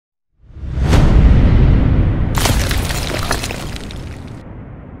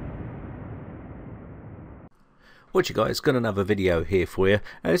What you guys, got another video here for you.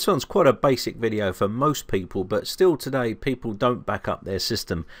 And this one's quite a basic video for most people, but still today people don't back up their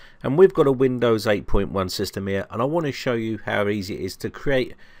system. And we've got a Windows 8.1 system here, and I want to show you how easy it is to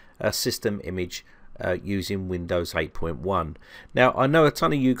create a system image using Windows 8.1. Now I know a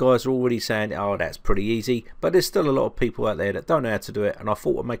ton of you guys are already saying, oh, that's pretty easy, but there's still a lot of people out there that don't know how to do it, and I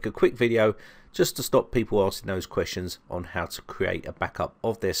thought I'd make a quick video just to stop people asking those questions on how to create a backup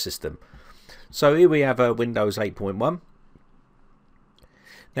of their system. So here we have a Windows 8.1.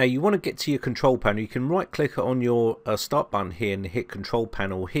 Now you want to get to your control panel. You can right click on your start button here and hit control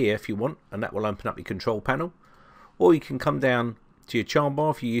panel here if you want, and that will open up your control panel. Or you can come down to your charm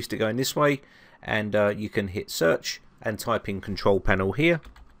bar if you're used to going this way, and you can hit search and type in control panel here,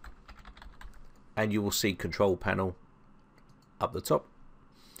 and you will see control panel up the top.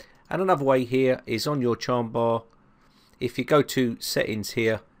 And another way here is on your charm bar. If you go to settings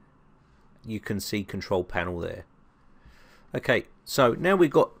here, you can see control panel there. Okay, so now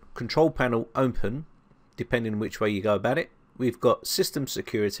we've got control panel open. Depending on which way you go about it, we've got system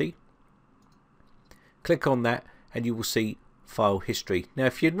security. Click on that and you will see file history. Now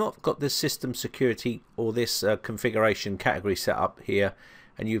if you've not got this system security or this configuration category set up here,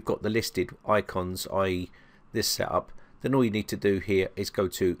 and you've got the listed icons, i.e. this setup, then all you need to do here is go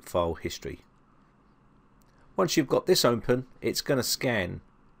to file history. Once you've got this open, it's going to scan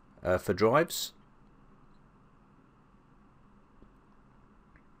for drives.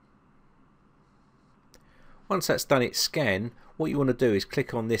 Once that's done its scan, what you want to do is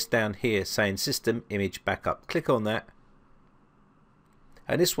click on this down here saying system image backup. Click on that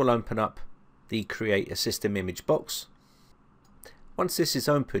and this will open up the create a system image box. Once this is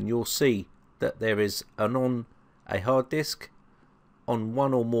open, you'll see that there is on a hard disk, on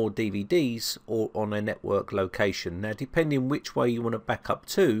one or more DVDs, or on a network location. Now depending which way you want to back up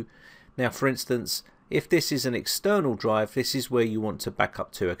to, now for instance if this is an external drive, this is where you want to back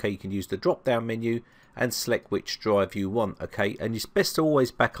up to. Okay, you can use the drop down menu and select which drive you want. Okay, and it's best to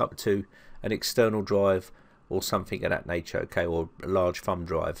always back up to an external drive or something of that nature, okay, or a large thumb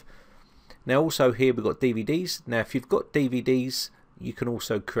drive. Now also here we've got DVDs. Now if you've got DVDs, you can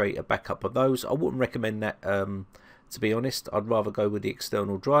also create a backup of those. I wouldn't recommend that to be honest. I'd rather go with the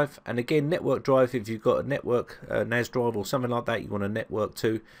external drive. And again, network drive, if you've got a network NAS drive or something like that you want to network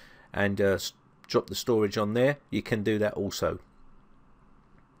to and drop the storage on there, you can do that also.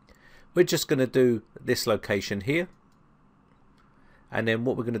 We're just going to do this location here, and then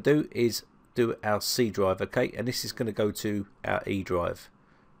what we're going to do is do our C drive, okay, and this is going to go to our E drive.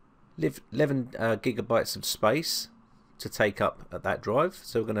 11 gigabytes of space to take up at that drive,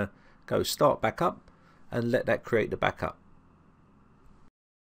 so we're going to go start backup and let that create the backup.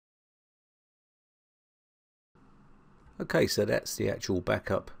 Okay, so that's the actual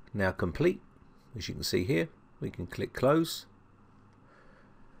backup now complete. As you can see here, we can click close.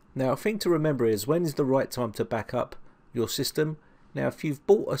 Now a thing to remember is when is the right time to back up your system. Now if you've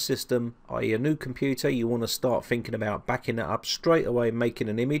bought a system, i.e. a new computer, you want to start thinking about backing it up straight away and making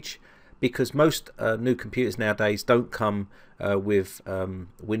an image, because most new computers nowadays don't come with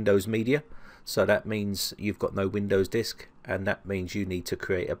Windows Media. So that means you've got no Windows disk, and that means you need to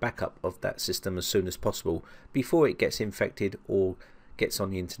create a backup of that system as soon as possible before it gets infected or gets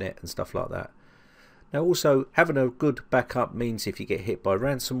on the internet and stuff like that. Now also having a good backup means if you get hit by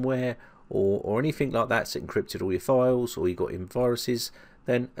ransomware or anything like that's encrypted all your files, or you got in viruses,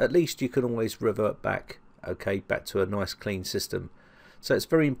 then at least you can always revert back, okay, back to a nice clean system. So it's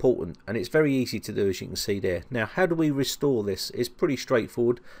very important, and it's very easy to do, as you can see there. Now how do we restore this? It's pretty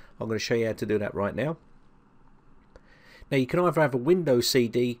straightforward. I'm going to show you how to do that right now. Now you can either have a Windows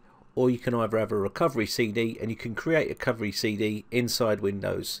CD or you can either have a recovery CD, and you can create a recovery CD inside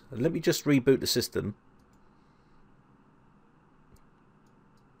Windows. And let me just reboot the system.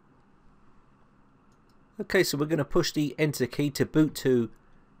 Okay, so we're going to push the enter key to boot to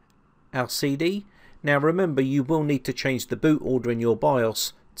our CD. Now remember, you will need to change the boot order in your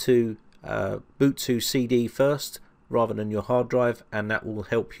BIOS to boot to CD first rather than your hard drive, and that will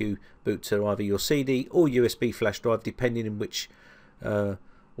help you boot to either your CD or USB flash drive, depending on which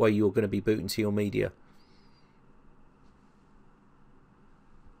way you're going to be booting to your media.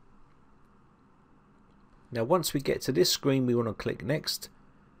 Now once we get to this screen, we want to click next,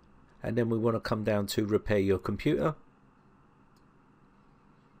 and then we want to come down to repair your computer.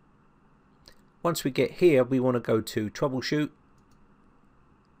 Once we get here, we want to go to troubleshoot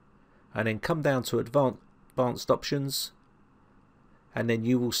and then come down to advanced options, and then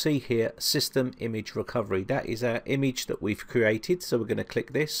you will see here system image recovery. That is our image that we've created, so we're going to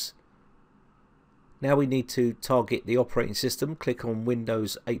click this. Now we need to target the operating system. Click on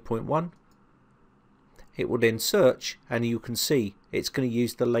Windows 8.1 it will then search, and you can see it's going to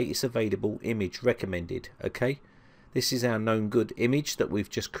use the latest available image recommended. Okay, this is our known good image that we've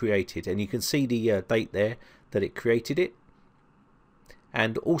just created, and you can see the date there that it created it.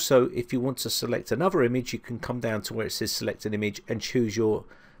 And also, if you want to select another image, you can come down to where it says select an image and choose your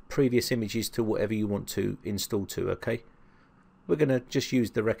previous images to whatever you want to install to. Okay, we're going to just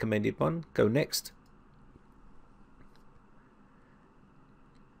use the recommended one. Go next.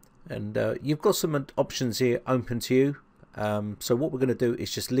 And you've got some options here open to you. So what we're going to do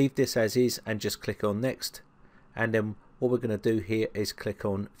is just leave this as is and just click on next. And then what we're going to do here is click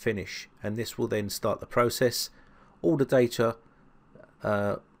on finish, and this will then start the process. All the data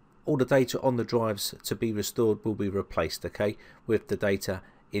on the drives to be restored will be replaced, okay, with the data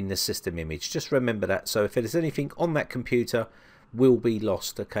in the system image. Just remember that. So if there's anything on that computer, will be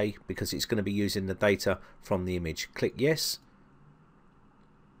lost, okay, because it's going to be using the data from the image. Click yes,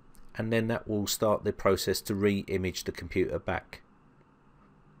 and then that will start the process to re-image the computer back.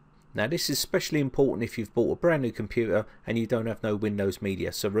 Now this is especially important if you've bought a brand new computer and you don't have no Windows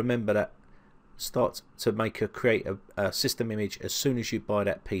Media. So remember that. Start to create a system image as soon as you buy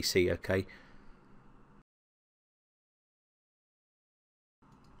that PC. Okay.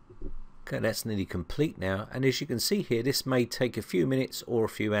 Okay, that's nearly complete now, and as you can see here, this may take a few minutes or a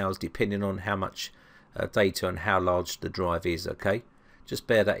few hours depending on how much data and how large the drive is. Okay, just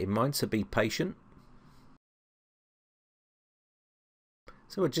bear that in mind, so be patient.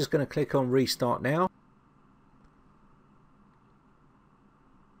 So we're just going to click on restart now.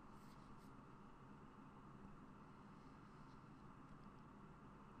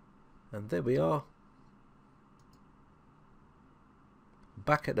 And there we are,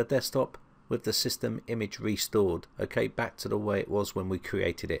 back at the desktop with the system image restored. Okay, back to the way it was when we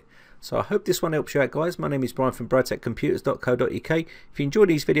created it. So I hope this one helps you out, guys. My name is Brian from briteccomputers.co.uk. If you enjoy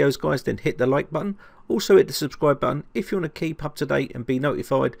these videos, guys, then hit the like button. Also hit the subscribe button if you want to keep up to date and be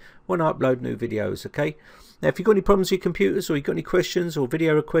notified when I upload new videos. Okay. Now, if you've got any problems with your computers, or you've got any questions or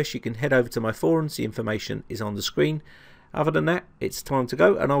video requests, you can head over to my forums. The information is on the screen. Other than that, it's time to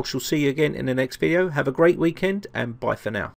go, and I shall see you again in the next video. Have a great weekend, and bye for now.